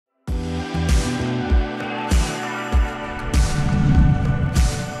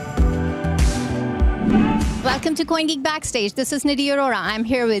Welcome to CoinGeek Backstage. This is Nidhi Arora. I'm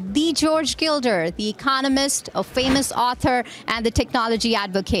here with the George Gilder, the economist, a famous author, and the technology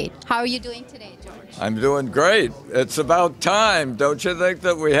advocate. How are you doing today, George? I'm doing great. It's about time. Don't you think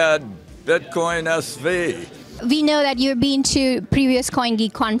that we had BitcoinSV? We know that you've been to previous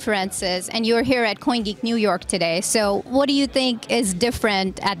CoinGeek conferences, and you're here at CoinGeek New York today. So what do you think is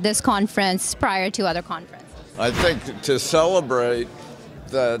different at this conference prior to other conferences? I think to celebrate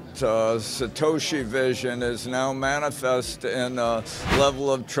that Satoshi vision is now manifest in a level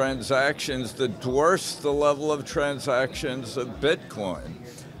of transactions that dwarfs the level of transactions of Bitcoin,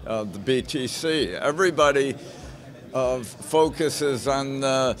 the BTC. Everybody focuses on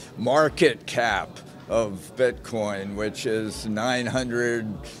the market cap of Bitcoin, which is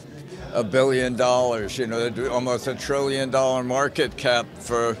 $900 billion, almost $1 trillion market cap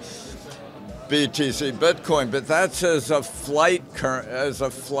for BTC Bitcoin, but that's as a flight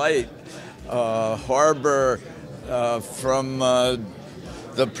harbor from the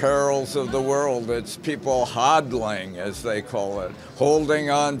perils of the world. It's people hodling, as they call it, holding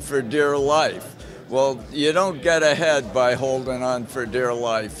on for dear life. Well, you don't get ahead by holding on for dear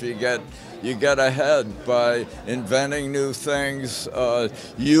life. You get ahead by inventing new things,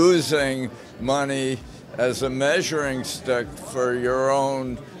 using money as a measuring stick for your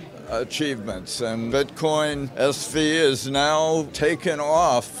own achievements. And BitcoinSV is now taken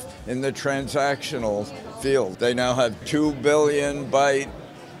off in the transactional field. They now have 2 billion byte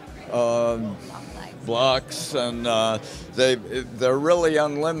blocks, and they're really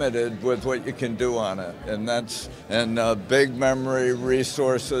unlimited with what you can do on it. And big memory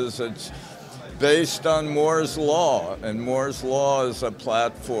resources. It's based on Moore's Law, and Moore's Law is a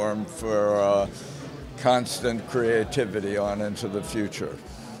platform for constant creativity on into the future.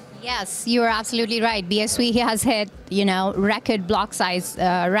 Yes, you are absolutely right. BSV has hit, record block size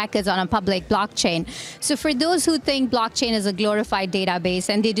records on a public blockchain. So for those who think blockchain is a glorified database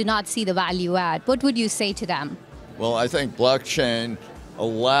and they do not see the value add, what would you say to them? Well, I think blockchain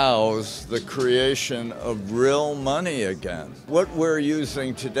allows the creation of real money again. What we're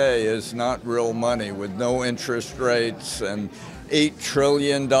using today is not real money, with no interest rates and $8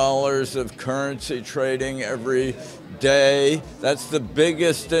 trillion of currency trading every day. That's the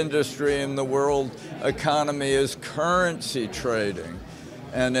biggest industry in the world economy, is currency trading.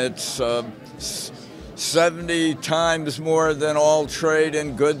 And it's 70 times more than all trade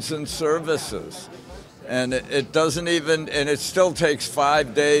in goods and services. And it still takes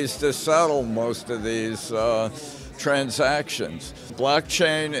 5 days to settle most of these transactions.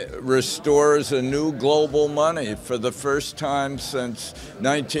 Blockchain restores a new global money for the first time since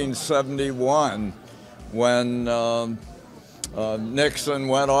 1971, when Nixon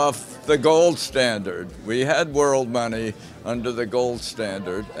went off the gold standard. We had world money under the gold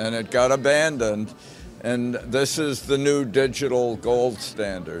standard, and it got abandoned. And this is the new digital gold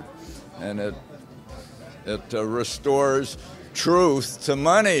standard. And it restores truth to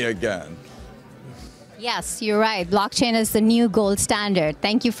money again. Yes, you're right. Blockchain is the new gold standard.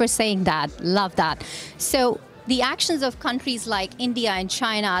 Thank you for saying that. Love that. So the actions of countries like India and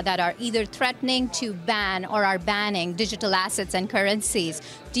China that are either threatening to ban or are banning digital assets and currencies,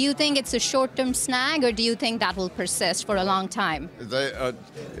 do you think it's a short-term snag, or do you think that will persist for a long time?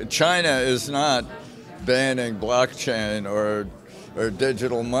 China is not banning blockchain or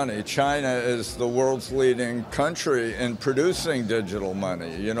digital money. China is the world's leading country in producing digital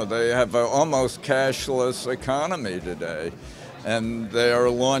money. They have an almost cashless economy today, and they are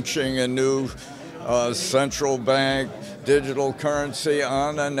launching a new central bank digital currency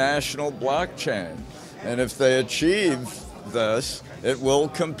on a national blockchain. And if they achieve this, it will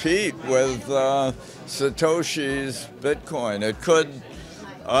compete with Satoshi's Bitcoin. It could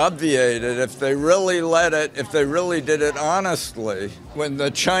obviate it if they really if they really did it honestly. When the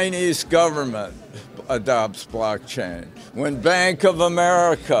Chinese government adopts blockchain, when Bank of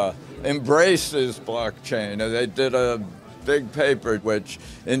America embraces blockchain, and they did a big paper which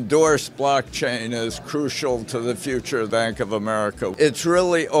endorsed blockchain as crucial to the future of Bank of America. It's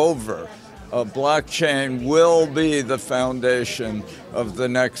really over. Blockchain will be the foundation of the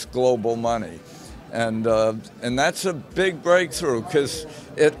next global money. And that's a big breakthrough, because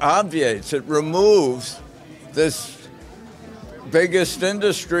it obviates, it removes this biggest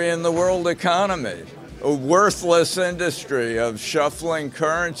industry in the world economy, a worthless industry of shuffling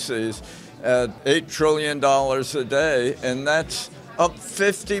currencies at $8 trillion a day, and that's up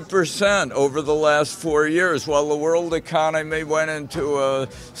 50% over the last 4 years, while the world economy went into a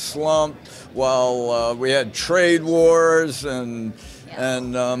slump, while we had trade wars and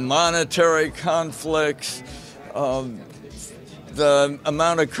monetary conflicts. the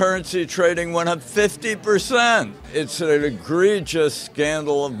amount of currency trading went up 50%. It's an egregious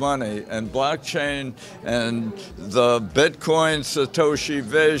scandal of money, and blockchain and the Bitcoin Satoshi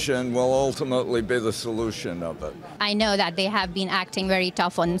vision will ultimately be the solution of it. I know that they have been acting very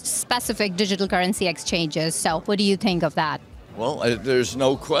tough on specific digital currency exchanges. So what do you think of that? Well, there's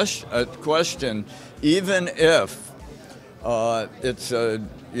no question, even if it's a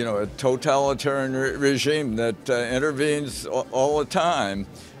totalitarian regime that intervenes all the time,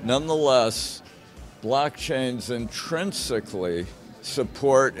 nonetheless, blockchains intrinsically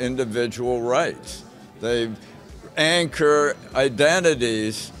support individual rights. They anchor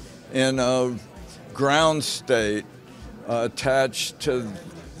identities in a ground state attached to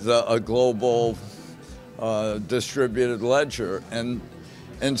a global distributed ledger.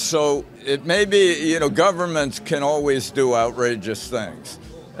 And so it may be, governments can always do outrageous things.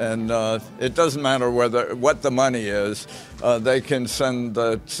 And it doesn't matter what the money is. They can send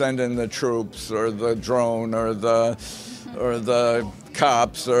in the troops or the drone or the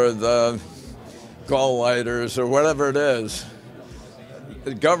cops or the gall lighters or whatever it is.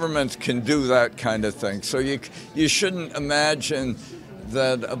 Governments can do that kind of thing. So you shouldn't imagine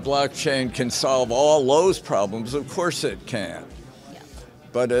that a blockchain can solve all those problems. Of course it can.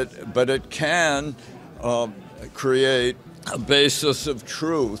 But it can create a basis of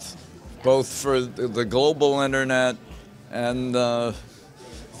truth, both for the global internet and the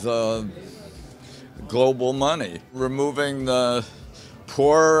global money. Removing the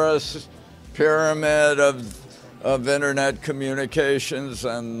porous pyramid of internet communications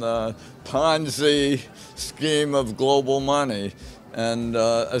and the Ponzi scheme of global money, and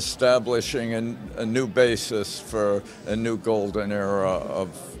establishing a new basis for a new golden era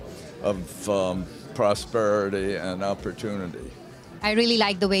of prosperity and opportunity. I really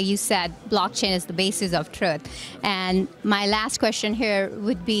like the way you said blockchain is the basis of truth. And my last question here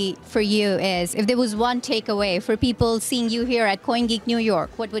would be for you is, if there was one takeaway for people seeing you here at CoinGeek New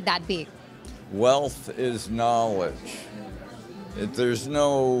York, what would that be? Wealth is knowledge. There's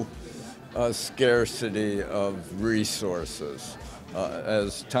no scarcity of resources.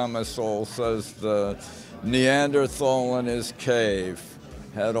 As Thomas Sowell says, the Neanderthal in his cave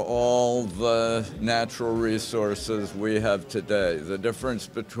had all the natural resources we have today. The difference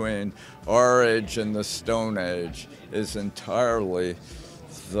between our age and the Stone Age is entirely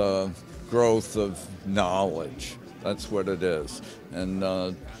the growth of knowledge. That's what it is. And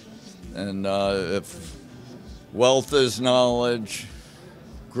if wealth is knowledge,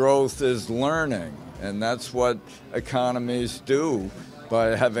 growth is learning. And that's what economies do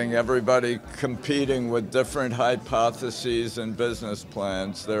by having everybody competing with different hypotheses and business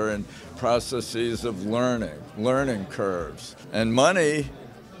plans. They're in processes of learning curves. And money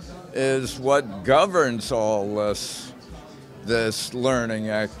is what governs all this learning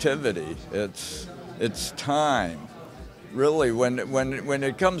activity. It's time. Really, when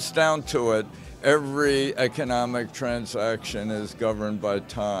it comes down to it, every economic transaction is governed by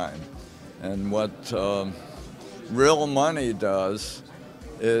time. And what real money does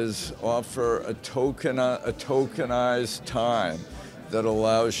is offer a tokenized time that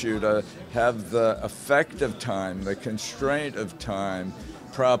allows you to have the effect of time, the constraint of time,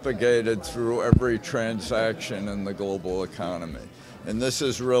 propagated through every transaction in the global economy. And this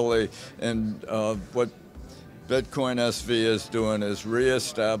is really, what BitcoinSV is doing is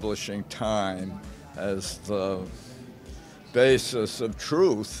reestablishing time as the basis of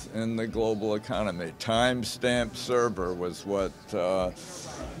truth in the global economy. Time-stamped server was what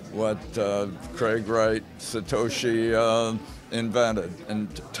Craig Wright, Satoshi invented.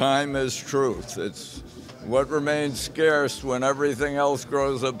 And time is truth. It's what remains scarce when everything else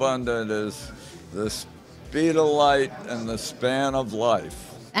grows abundant is the speed of light and the span of life.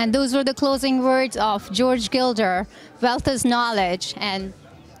 And those were the closing words of George Gilder. Wealth is knowledge and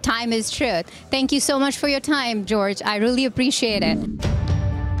time is truth. Thank you so much for your time, George. I really appreciate it.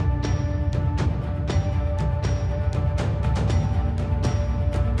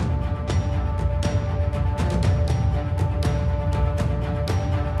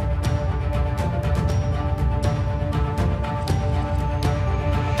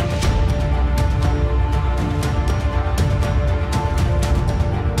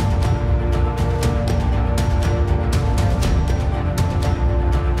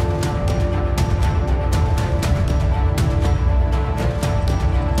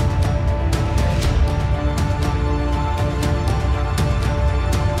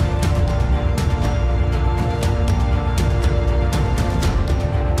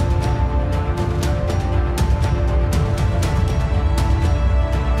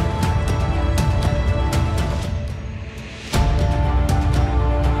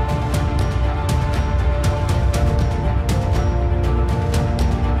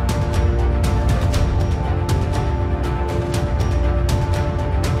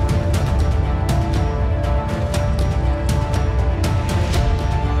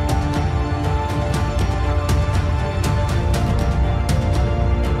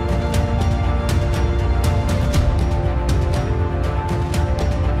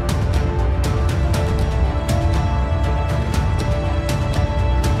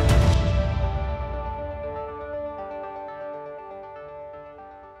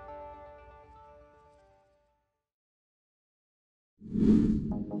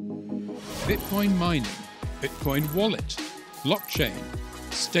 Bitcoin mining, Bitcoin wallet, blockchain,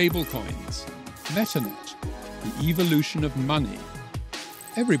 stablecoins, MetaNet, the evolution of money.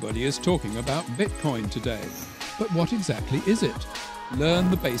 Everybody is talking about Bitcoin today, but what exactly is it?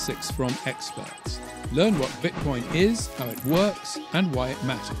 Learn the basics from experts. Learn what Bitcoin is, how it works, and why it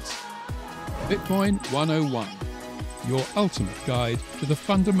matters. Bitcoin 101, your ultimate guide to the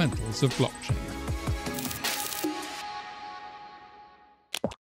fundamentals of blockchain.